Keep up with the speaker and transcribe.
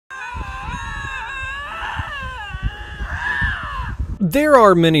There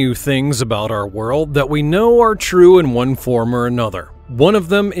are many things about our world that we know are true in one form or another. One of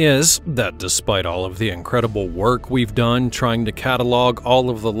them is that despite all of the incredible work we've done trying to catalog all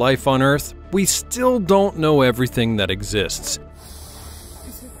of the life on Earth, we still don't know everything that exists.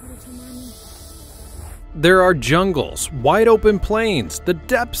 There are jungles, wide open plains, the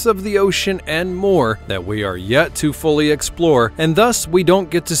depths of the ocean, and more that we are yet to fully explore, and thus we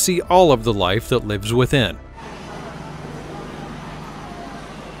don't get to see all of the life that lives within.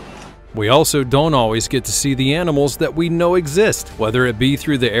 We also don't always get to see the animals that we know exist, whether it be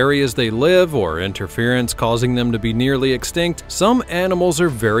through the areas they live or interference causing them to be nearly extinct. Some animals are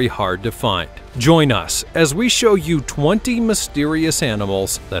very hard to find. Join us as we show you 20 mysterious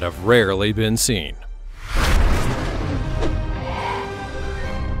animals that have rarely been seen.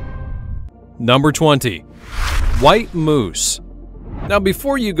 Number 20. White moose. Now,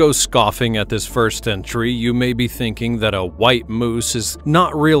 before you go scoffing at this first entry, you may be thinking that a white moose is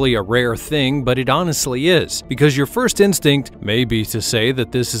not really a rare thing, but it honestly is, because your first instinct may be to say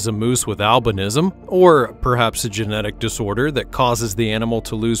that this is a moose with albinism, or perhaps a genetic disorder that causes the animal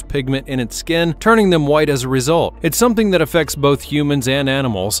to lose pigment in its skin, turning them white as a result. It's something that affects both humans and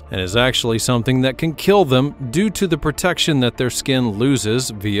animals, and is actually something that can kill them due to the protection that their skin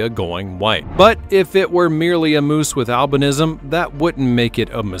loses via going white. But if it were merely a moose with albinism, that wouldn't make it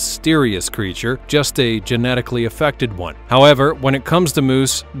a mysterious creature, just a genetically affected one. However, when it comes to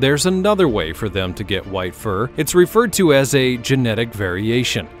moose, there's another way for them to get white fur. It's referred to as a genetic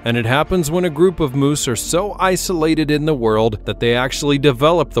variation, and it happens when a group of moose are so isolated in the world that they actually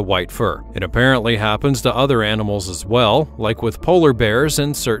develop the white fur. It apparently happens to other animals as well, like with polar bears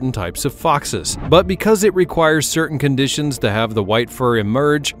and certain types of foxes. But because it requires certain conditions to have the white fur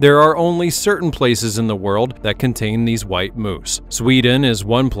emerge, there are only certain places in the world that contain these white moose. Sweden is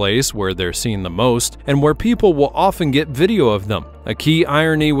one place where they're seen the most, and where people will often get video of them. A key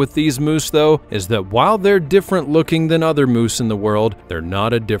irony with these moose, though, is that while they're different looking than other moose in the world, they're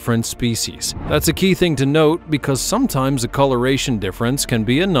not a different species. That's a key thing to note, because sometimes a coloration difference can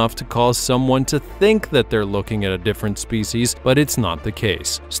be enough to cause someone to think that they're looking at a different species, but it's not the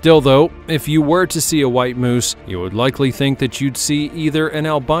case. Still though, if you were to see a white moose, you would likely think that you'd see either an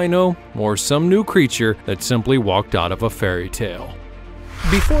albino or some new creature that simply walked out of a fairy tale.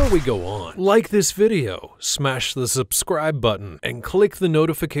 Before we go on, like this video, smash the subscribe button, and click the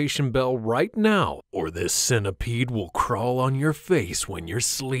notification bell right now, or this centipede will crawl on your face when you're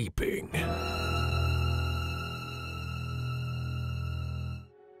sleeping.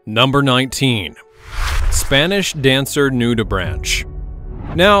 Number 19. Spanish dancer nudibranch.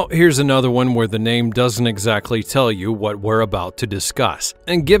 Now, here's another one where the name doesn't exactly tell you what we're about to discuss.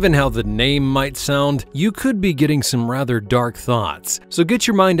 And given how the name might sound, you could be getting some rather dark thoughts. So get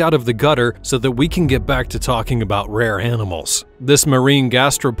your mind out of the gutter so that we can get back to talking about rare animals. This marine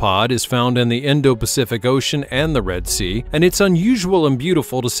gastropod is found in the Indo-Pacific Ocean and the Red Sea, and it's unusual and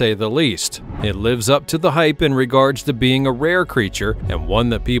beautiful to say the least. It lives up to the hype in regards to being a rare creature, and one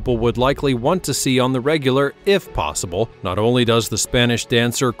that people would likely want to see on the regular if possible. Not only does the Spanish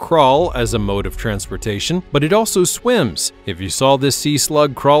dancer crawl as a mode of transportation, but it also swims. If you saw this sea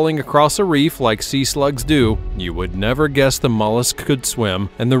slug crawling across a reef like sea slugs do, you would never guess the mollusk could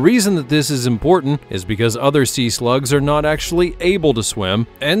swim, and the reason that this is important is because other sea slugs are not actually able to swim,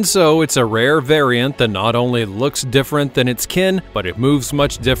 and so it's a rare variant that not only looks different than its kin, but it moves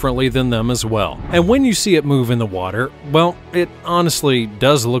much differently than them as well. And when you see it move in the water, well, it honestly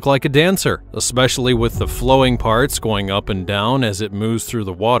does look like a dancer, especially with the flowing parts going up and down as it moves through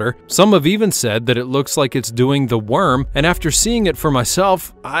the water. Some have even said that it looks like it's doing the worm, and after seeing it for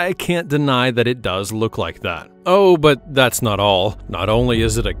myself, I can't deny that it does look like that. Oh, but that's not all. Not only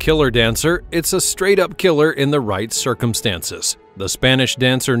is it a killer dancer, it's a straight-up killer in the right circumstances. The Spanish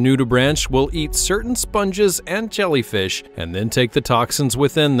dancer nudibranch will eat certain sponges and jellyfish and then take the toxins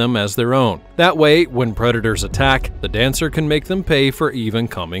within them as their own. That way, when predators attack, the dancer can make them pay for even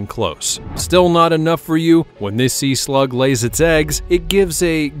coming close. Still not enough for you? When this sea slug lays its eggs, it gives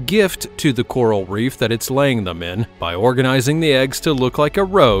a gift to the coral reef that it's laying them in by organizing the eggs to look like a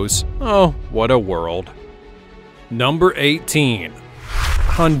rose. Oh, what a world. Number 18.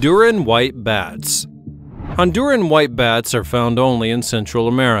 Honduran white bats. Honduran white bats are found only in Central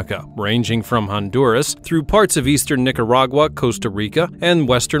America, ranging from Honduras through parts of eastern Nicaragua, Costa Rica, and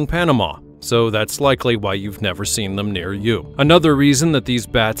western Panama. So that's likely why you've never seen them near you. Another reason that these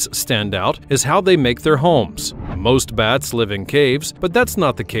bats stand out is how they make their homes. Most bats live in caves, but that's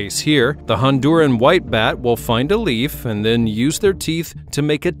not the case here. The Honduran white bat will find a leaf and then use their teeth to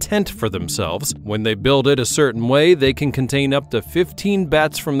make a tent for themselves. When they build it a certain way, they can contain up to 15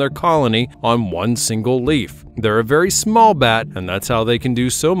 bats from their colony on one single leaf. They're a very small bat, and that's how they can do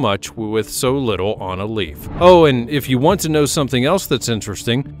so much with so little on a leaf. Oh, and if you want to know something else that's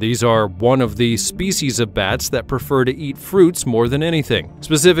interesting, these are one of the species of bats that prefer to eat fruits more than anything.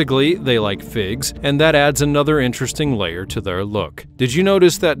 Specifically, they like figs, and that adds another interesting layer to their look. Did you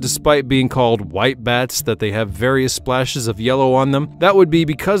notice that despite being called white bats, that they have various splashes of yellow on them? That would be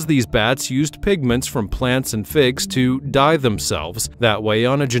because these bats used pigments from plants and figs to dye themselves that way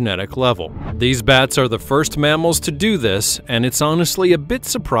on a genetic level. These bats are the first mammals to do this, and it's honestly a bit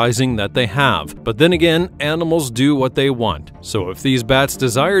surprising that they have. But then again, animals do what they want. So if these bats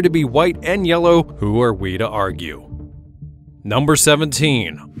desire to be white and yellow, who are we to argue? Number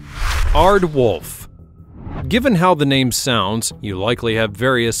 17. Aardwolf. Given how the name sounds, you likely have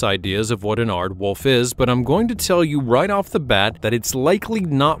various ideas of what an aardwolf is, but I'm going to tell you right off the bat that it's likely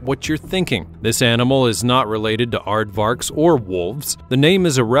not what you're thinking. This animal is not related to aardvarks or wolves. The name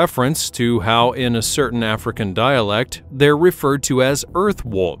is a reference to how in a certain African dialect, they're referred to as earth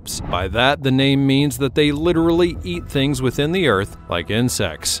wolves. By that, the name means that they literally eat things within the earth, like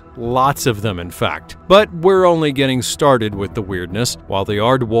insects. Lots of them, in fact. But we're only getting started with the weirdness. While the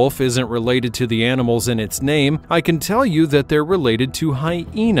aardwolf isn't related to the animals in its name, I can tell you that they're related to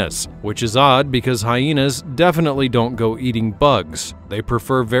hyenas, which is odd because hyenas definitely don't go eating bugs. They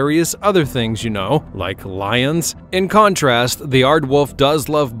prefer various other things, you know, like lions. In contrast, the aardwolf does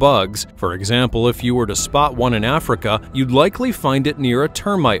love bugs. For example, if you were to spot one in Africa, you'd likely find it near a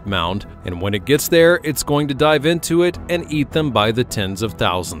termite mound, and when it gets there, it's going to dive into it and eat them by the tens of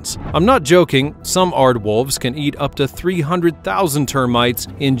thousands. I'm not joking, some aardwolves can eat up to 300,000 termites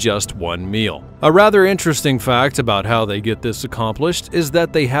in just one meal. A rather interesting fact about how they get this accomplished is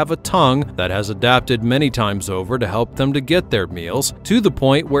that they have a tongue that has adapted many times over to help them to get their meals, to the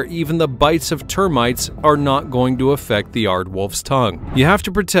point where even the bites of termites are not going to affect the aardwolf's tongue. You have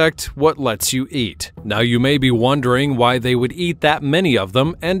to protect what lets you eat. Now you may be wondering why they would eat that many of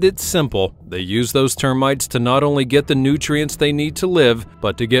them, and it's simple. They use those termites to not only get the nutrients they need to live,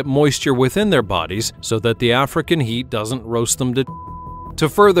 but to get moisture within their bodies so that the African heat doesn't roast them to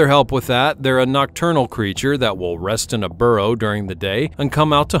further help with that, they're a nocturnal creature that will rest in a burrow during the day and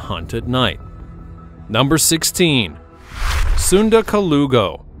come out to hunt at night. Number 16. Sunda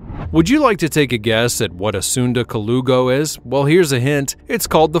Colugo. Would you like to take a guess at what a Sunda Colugo is? Well, here's a hint. It's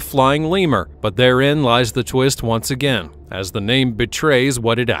called the flying lemur, but therein lies the twist once again, as the name betrays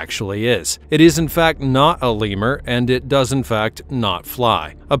what it actually is. It is in fact not a lemur, and it does in fact not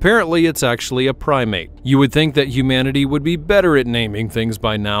fly. Apparently, it's actually a primate. You would think that humanity would be better at naming things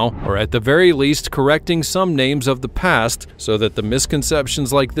by now, or at the very least correcting some names of the past so that the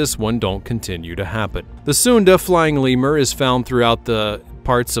misconceptions like this one don't continue to happen. The Sunda flying lemur is found throughout the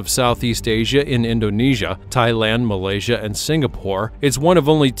parts of Southeast Asia in Indonesia, Thailand, Malaysia, and Singapore. It's one of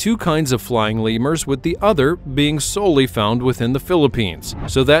only two kinds of flying lemurs, with the other being solely found within the Philippines.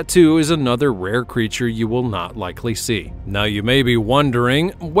 So that too is another rare creature you will not likely see. Now you may be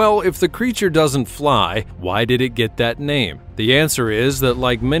wondering, well, if the creature doesn't fly, why did it get that name? The answer is that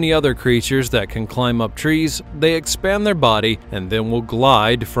like many other creatures that can climb up trees, they expand their body and then will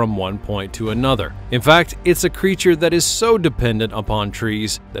glide from one point to another. In fact, it's a creature that is so dependent upon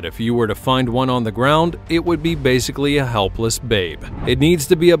trees that if you were to find one on the ground, it would be basically a helpless babe. It needs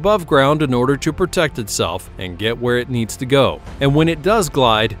to be above ground in order to protect itself and get where it needs to go. And when it does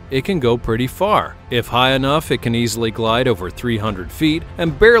glide, it can go pretty far. If high enough, it can easily glide over 300 feet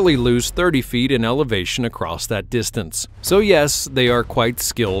and barely lose 30 feet in elevation across that distance. So yes, they are quite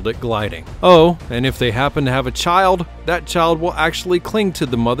skilled at gliding. Oh, and if they happen to have a child, that child will actually cling to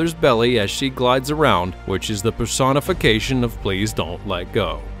the mother's belly as she glides around, which is the personification of please don't let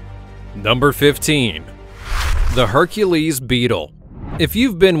go. Number 15. The Hercules beetle. If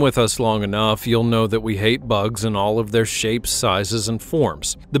you've been with us long enough, you'll know that we hate bugs in all of their shapes, sizes, and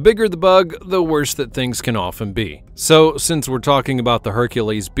forms. The bigger the bug, the worse that things can often be. So, since we're talking about the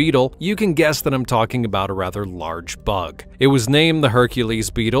Hercules beetle, you can guess that I'm talking about a rather large bug. It was named the Hercules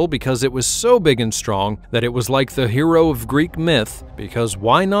beetle because it was so big and strong that it was like the hero of Greek myth, because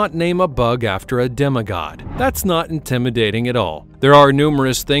why not name a bug after a demigod? That's not intimidating at all. There are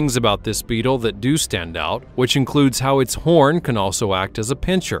numerous things about this beetle that do stand out, which includes how its horn can also act as a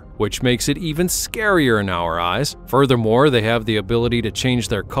pincher, which makes it even scarier in our eyes. Furthermore, they have the ability to change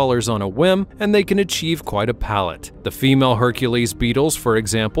their colors on a whim, and they can achieve quite a palette. The female Hercules beetles, for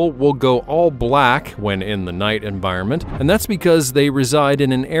example, will go all black when in the night environment, and that's because they reside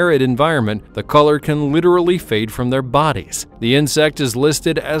in an arid environment. The color can literally fade from their bodies. The insect is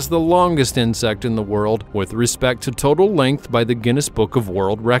listed as the longest insect in the world with respect to total length by the Guinness Book of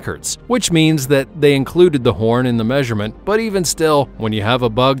World Records, which means that they included the horn in the measurement, but even still, when you have a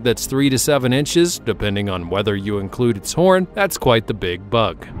bug that's 3 to 7 inches, depending on whether you include its horn, that's quite the big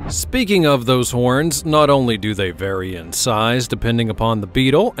bug. Speaking of those horns, not only do they vary in size depending upon the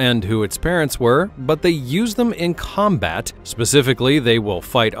beetle and who its parents were, but they use them in combat. Specifically, they will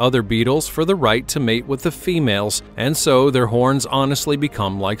fight other beetles for the right to mate with the females, and so their horns honestly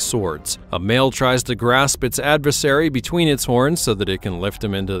become like swords. A male tries to grasp its adversary between its horns so that it can lift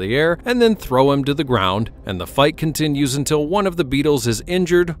him into the air and then throw him to the ground, and the fight continues until one of the beetles is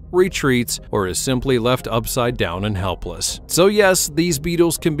injured, retreats, or is simply left upside down and helpless. So yes, these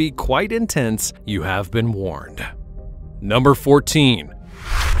beetles can be quite intense. You have been warned. Number 14.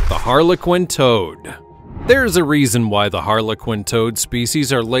 The Harlequin Toad. There's a reason why the Harlequin toad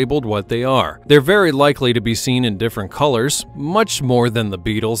species are labeled what they are. They're very likely to be seen in different colors, much more than the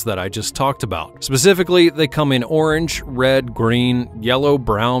beetles that I just talked about. Specifically, they come in orange, red, green, yellow,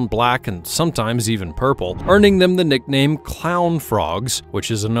 brown, black, and sometimes even purple, earning them the nickname clown frogs, which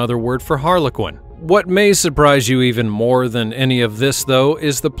is another word for harlequin. What may surprise you even more than any of this, though,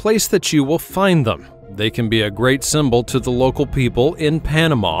 is the place that you will find them. They can be a great symbol to the local people in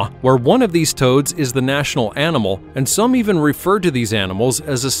Panama, where one of these toads is the national animal, and some even refer to these animals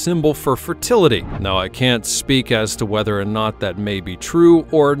as a symbol for fertility. Now, I can't speak as to whether or not that may be true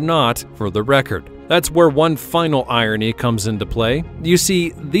or not for the record. That's where one final irony comes into play. You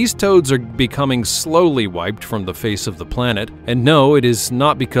see, these toads are becoming slowly wiped from the face of the planet, and no, it is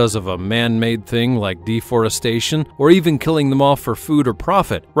not because of a man-made thing like deforestation or even killing them off for food or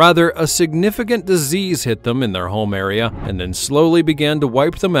profit. Rather, a significant disease hit them in their home area and then slowly began to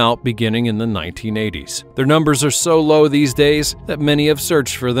wipe them out beginning in the 1980s. Their numbers are so low these days that many have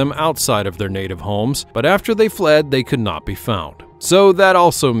searched for them outside of their native homes, but after they fled, they could not be found. So that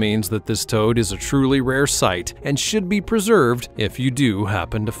also means that this toad is a truly rare sight and should be preserved if you do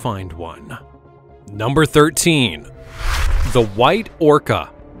happen to find one. Number 13. The White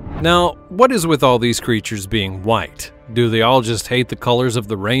Orca. Now, what is with all these creatures being white? Do they all just hate the colors of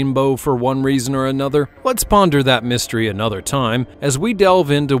the rainbow for one reason or another? Let's ponder that mystery another time as we delve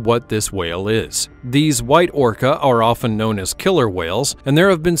into what this whale is. These white orca are often known as killer whales, and there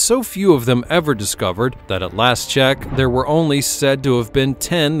have been so few of them ever discovered that at last check, there were only said to have been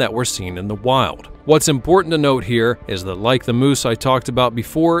 10 that were seen in the wild. What's important to note here is that, like the moose I talked about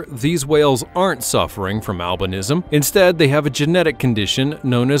before, these whales aren't suffering from albinism. Instead, they have a genetic condition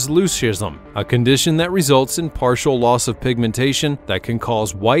known as leucism, a condition that results in partial loss of pigmentation that can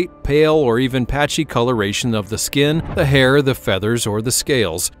cause white, pale, or even patchy coloration of the skin, the hair, the feathers, or the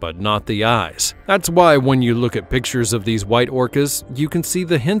scales, but not the eyes. That's why when you look at pictures of these white orcas, you can see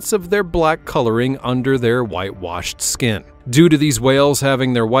the hints of their black coloring under their whitewashed skin. Due to these whales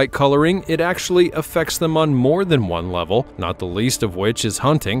having their white coloring, it actually affects them on more than one level, not the least of which is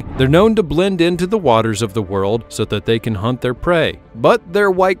hunting. They're known to blend into the waters of the world so that they can hunt their prey. But their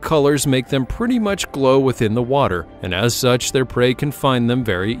white colors make them pretty much glow within the water, and as such, their prey can find them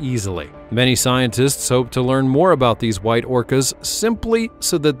very easily. Many scientists hope to learn more about these white orcas simply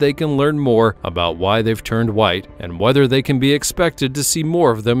so that they can learn more about why they've turned white and whether they can be expected to see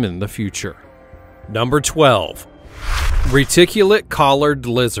more of them in the future. Number 12. Reticulate collared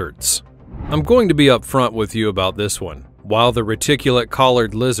lizards. I'm going to be upfront with you about this one. While the reticulate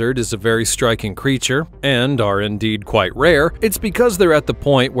collared lizard is a very striking creature, and are indeed quite rare, it's because they're at the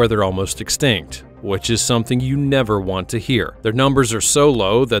point where they're almost extinct, which is something you never want to hear. Their numbers are so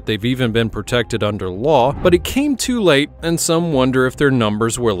low that they've even been protected under law, but it came too late, and some wonder if their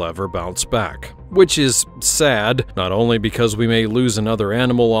numbers will ever bounce back. Which is sad, not only because we may lose another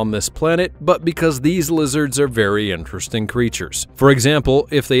animal on this planet, but because these lizards are very interesting creatures. For example,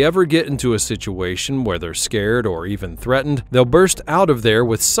 if they ever get into a situation where they're scared or even threatened, they'll burst out of there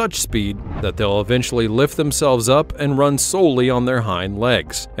with such speed that they'll eventually lift themselves up and run solely on their hind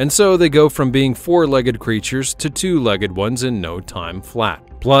legs. And so they go from being four-legged creatures to two-legged ones in no time flat.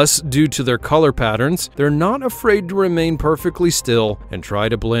 Plus, due to their color patterns, they're not afraid to remain perfectly still and try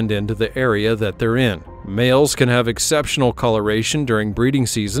to blend into the area that they're in. Males can have exceptional coloration during breeding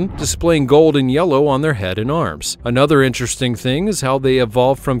season, displaying gold and yellow on their head and arms. Another interesting thing is how they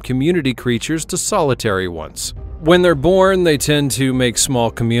evolve from community creatures to solitary ones. When they're born, they tend to make small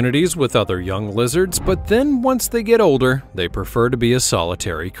communities with other young lizards, but then once they get older, they prefer to be a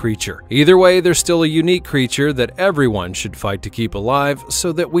solitary creature. Either way, they're still a unique creature that everyone should fight to keep alive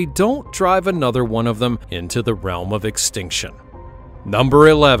so that we don't drive another one of them into the realm of extinction. Number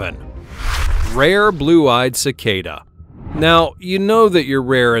 11. Rare blue-eyed cicada. Now, you know that you're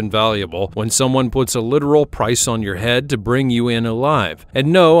rare and valuable when someone puts a literal price on your head to bring you in alive.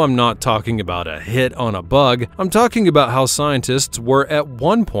 And no, I'm not talking about a hit on a bug. I'm talking about how scientists were at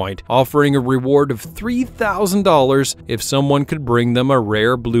one point offering a reward of $3,000 if someone could bring them a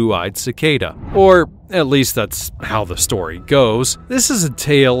rare blue-eyed cicada. Or at least that's how the story goes. This is a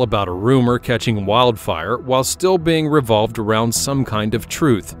tale about a rumor catching wildfire while still being revolved around some kind of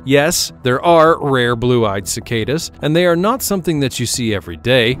truth. Yes, there are rare blue-eyed cicadas, and they are not something that you see every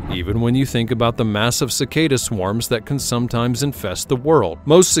day, even when you think about the massive cicada swarms that can sometimes infest the world.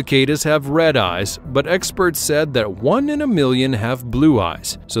 Most cicadas have red eyes, but experts said that 1 in a million have blue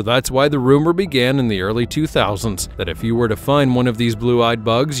eyes. So that's why the rumor began in the early 2000s that if you were to find one of these blue-eyed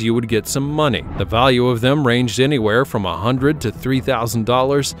bugs, you would get some money. The value of them ranged anywhere from $100 to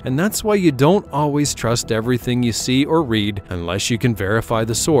 $3,000, and that's why you don't always trust everything you see or read unless you can verify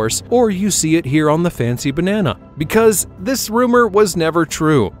the source or you see it here on the Fancy Banana. Because this rumor was never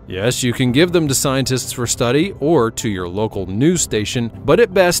true. Yes, you can give them to scientists for study or to your local news station, but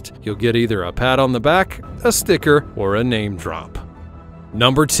at best, you'll get either a pat on the back, a sticker, or a name drop.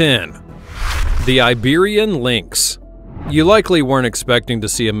 Number 10. The Iberian Lynx. You likely weren't expecting to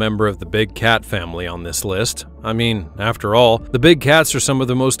see a member of the big cat family on this list. I mean, after all, the big cats are some of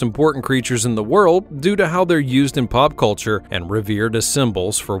the most important creatures in the world due to how they're used in pop culture and revered as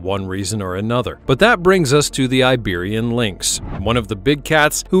symbols for one reason or another. But that brings us to the Iberian lynx, one of the big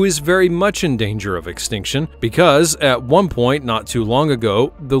cats who is very much in danger of extinction because at one point not too long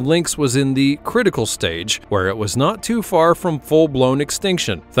ago, the lynx was in the critical stage where it was not too far from full-blown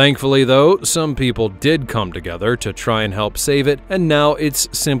extinction. Thankfully though, some people did come together to try and help save it, and now it's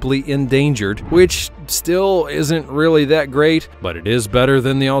simply endangered, which still isn't really that great, but it is better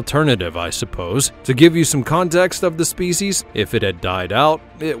than the alternative, I suppose. To give you some context of the species, if it had died out,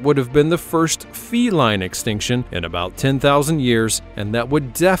 it would have been the first feline extinction in about 10,000 years, and that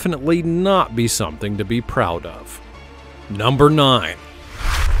would definitely not be something to be proud of. Number 9.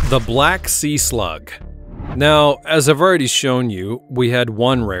 The black sea slug. Now, as I've already shown you, we had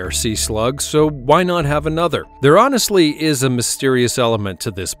one rare sea slug, so why not have another? There honestly is a mysterious element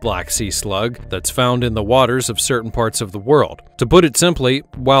to this black sea slug that's found in the waters of certain parts of the world. To put it simply,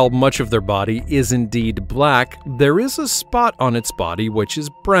 while much of their body is indeed black, there is a spot on its body which is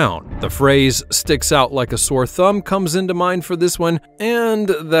brown. The phrase "sticks out like a sore thumb" comes into mind for this one, and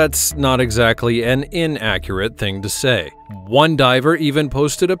that's not exactly an inaccurate thing to say. One diver even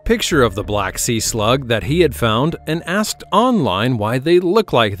posted a picture of the black sea slug that he had found and asked online why they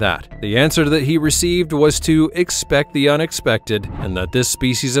look like that. The answer that he received was to expect the unexpected, and that this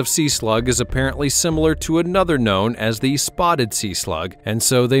species of sea slug is apparently similar to another known as the spotted sea slug, and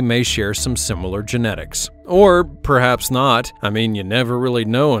so they may share some similar genetics. Or perhaps not. I mean, you never really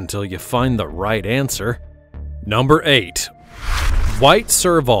know until you find the right answer. Number 8. White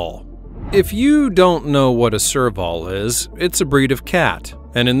serval. If you don't know what a serval is, it's a breed of cat.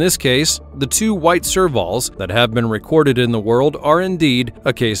 And in this case, the 2 white servals that have been recorded in the world are indeed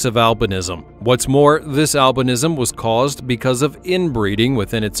a case of albinism. What's more, this albinism was caused because of inbreeding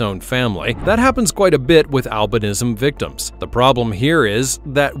within its own family. That happens quite a bit with albinism victims. The problem here is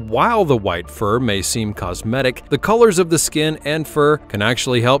that while the white fur may seem cosmetic, the colors of the skin and fur can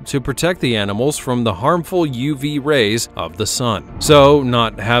actually help to protect the animals from the harmful UV rays of the sun. So,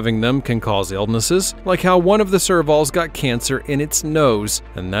 not having them can cause illnesses, like how one of the servals got cancer in its nose,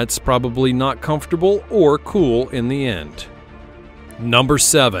 and that's probably not comfortable or cool in the end. Number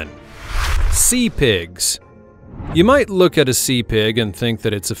 7. Sea pigs. You might look at a sea pig and think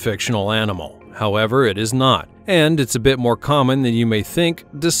that it's a fictional animal. However, it is not, and it's a bit more common than you may think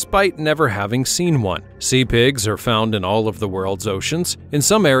despite never having seen one. Sea pigs are found in all of the world's oceans. In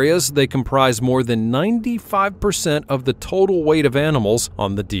some areas, they comprise more than 95% of the total weight of animals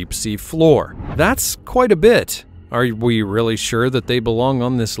on the deep sea floor. That's quite a bit. Are we really sure that they belong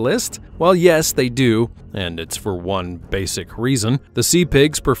on this list? Well, yes, they do, and it's for one basic reason. The sea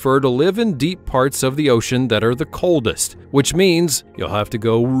pigs prefer to live in deep parts of the ocean that are the coldest, which means you'll have to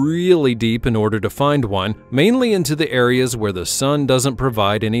go really deep in order to find one, mainly into the areas where the sun doesn't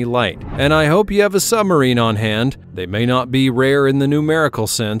provide any light. And I hope you have a submarine on hand. They may not be rare in the numerical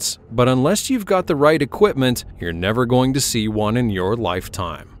sense, but unless you've got the right equipment, you're never going to see one in your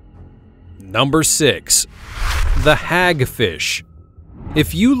lifetime. Number 6. The hagfish.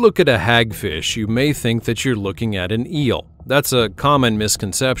 If you look at a hagfish, you may think that you're looking at an eel. That's a common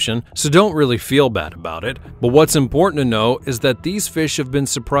misconception, so don't really feel bad about it. But what's important to know is that these fish have been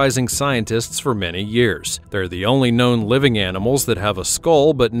surprising scientists for many years. They're the only known living animals that have a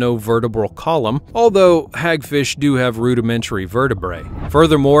skull but no vertebral column, although hagfish do have rudimentary vertebrae.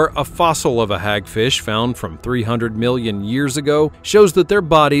 Furthermore, a fossil of a hagfish found from 300 million years ago shows that their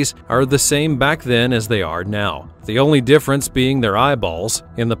bodies are the same back then as they are now, the only difference being their eyeballs.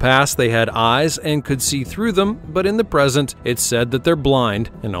 In the past, they had eyes and could see through them, but in the present, it's said that they're blind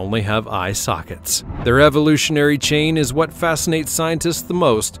and only have eye sockets. Their evolutionary chain is what fascinates scientists the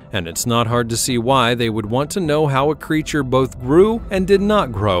most, and it's not hard to see why they would want to know how a creature both grew and did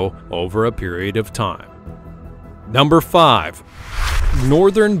not grow over a period of time. Number 5.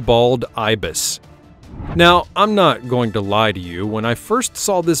 Northern Bald Ibis. Now, I'm not going to lie to you, when I first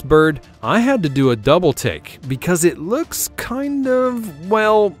saw this bird, I had to do a double take because it looks kind of,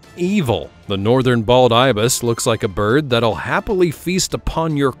 well, evil. The northern bald ibis looks like a bird that'll happily feast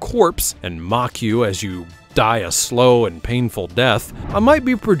upon your corpse and mock you as you die a slow and painful death. I might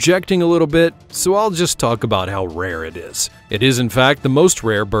be projecting a little bit, so I'll just talk about how rare it is. It is in fact the most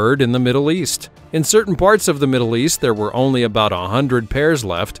rare bird in the Middle East. In certain parts of the Middle East, there were only about 100 pairs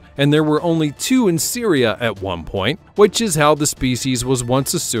left, and there were only 2 in Syria at one point, which is how the species was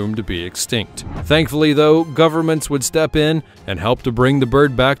once assumed to be extinct. Thankfully, though, governments would step in and help to bring the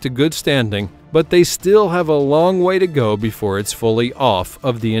bird back to good standing, but they still have a long way to go before it's fully off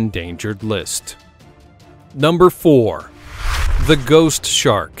of the endangered list. Number 4. The ghost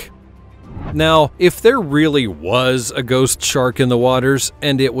shark. Now, if there really was a ghost shark in the waters,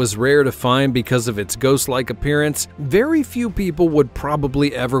 and it was rare to find because of its ghost-like appearance, very few people would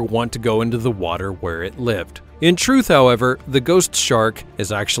probably ever want to go into the water where it lived. In truth, however, the ghost shark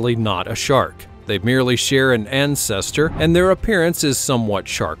is actually not a shark. They merely share an ancestor, and their appearance is somewhat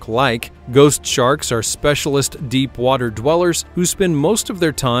shark-like. Ghost sharks are specialist deep water dwellers who spend most of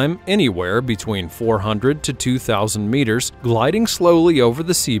their time anywhere between 400 to 2,000 meters, gliding slowly over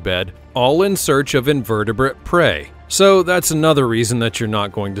the seabed, all in search of invertebrate prey. So that's another reason that you're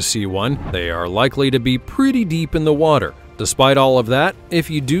not going to see one. They are likely to be pretty deep in the water. Despite all of that, if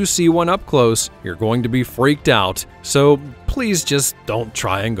you do see one up close, you're going to be freaked out, so please just don't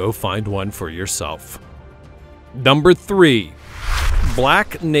try and go find one for yourself. Number 3.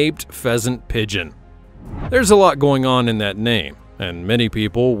 Black-naped pheasant pigeon. There's a lot going on in that name, and many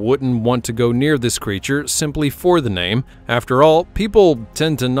people wouldn't want to go near this creature simply for the name. After all, people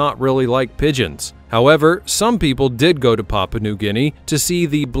tend to not really like pigeons. However, some people did go to Papua New Guinea to see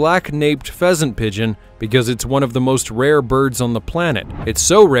the black-naped pheasant pigeon because it's one of the most rare birds on the planet. It's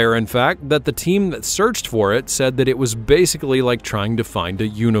so rare, in fact, that the team that searched for it said that it was basically like trying to find a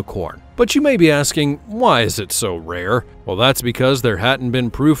unicorn. But you may be asking, why is it so rare? Well, that's because there hadn't been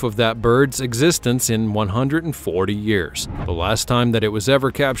proof of that bird's existence in 140 years. The last time that it was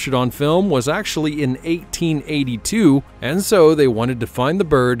ever captured on film was actually in 1882, and so they wanted to find the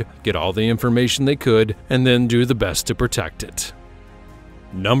bird, get all the information they could, and then do the best to protect it.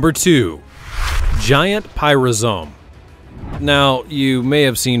 Number 2. Giant pyrosome. Now, you may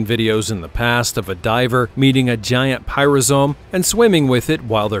have seen videos in the past of a diver meeting a giant pyrosome and swimming with it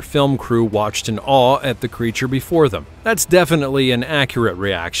while their film crew watched in awe at the creature before them. That's definitely an accurate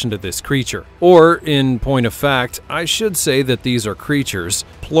reaction to this creature. Or, in point of fact, I should say that these are creatures,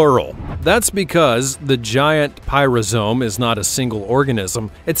 plural. That's because the giant pyrosome is not a single organism,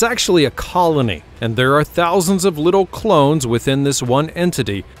 it's actually a colony, and there are thousands of little clones within this one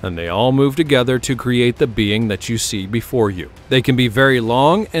entity, and they all move together to create the being that you see before you. They can be very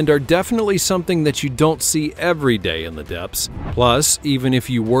long and are definitely something that you don't see every day in the depths. Plus, even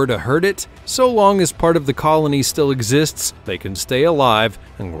if you were to hurt it, so long as part of the colony still exists, they can stay alive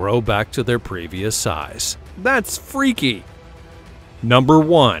and grow back to their previous size. That's freaky! Number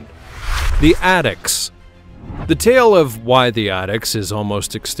 1. The Addax. The tale of why the Addax is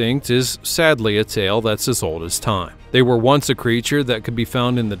almost extinct is sadly a tale that's as old as time. They were once a creature that could be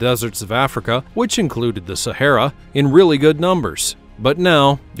found in the deserts of Africa, which included the Sahara, in really good numbers. But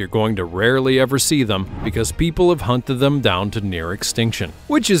now, you're going to rarely ever see them because people have hunted them down to near extinction.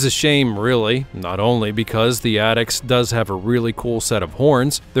 Which is a shame, really, not only because the Addax does have a really cool set of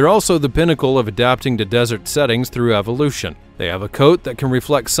horns, they're also the pinnacle of adapting to desert settings through evolution. They have a coat that can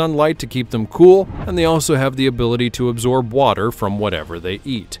reflect sunlight to keep them cool, and they also have the ability to absorb water from whatever they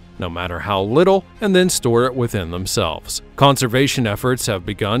eat, no matter how little, and then store it within themselves. Conservation efforts have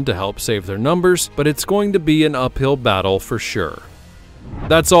begun to help save their numbers, but it's going to be an uphill battle for sure.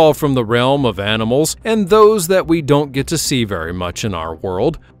 That's all from the realm of animals and those that we don't get to see very much in our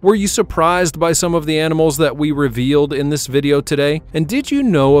world. Were you surprised by some of the animals that we revealed in this video today? And did you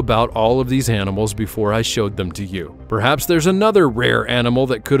know about all of these animals before I showed them to you? Perhaps there's another rare animal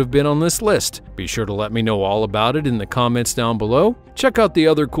that could have been on this list. Be sure to let me know all about it in the comments down below. Check out the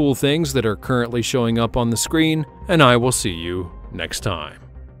other cool things that are currently showing up on the screen, and I will see you next time.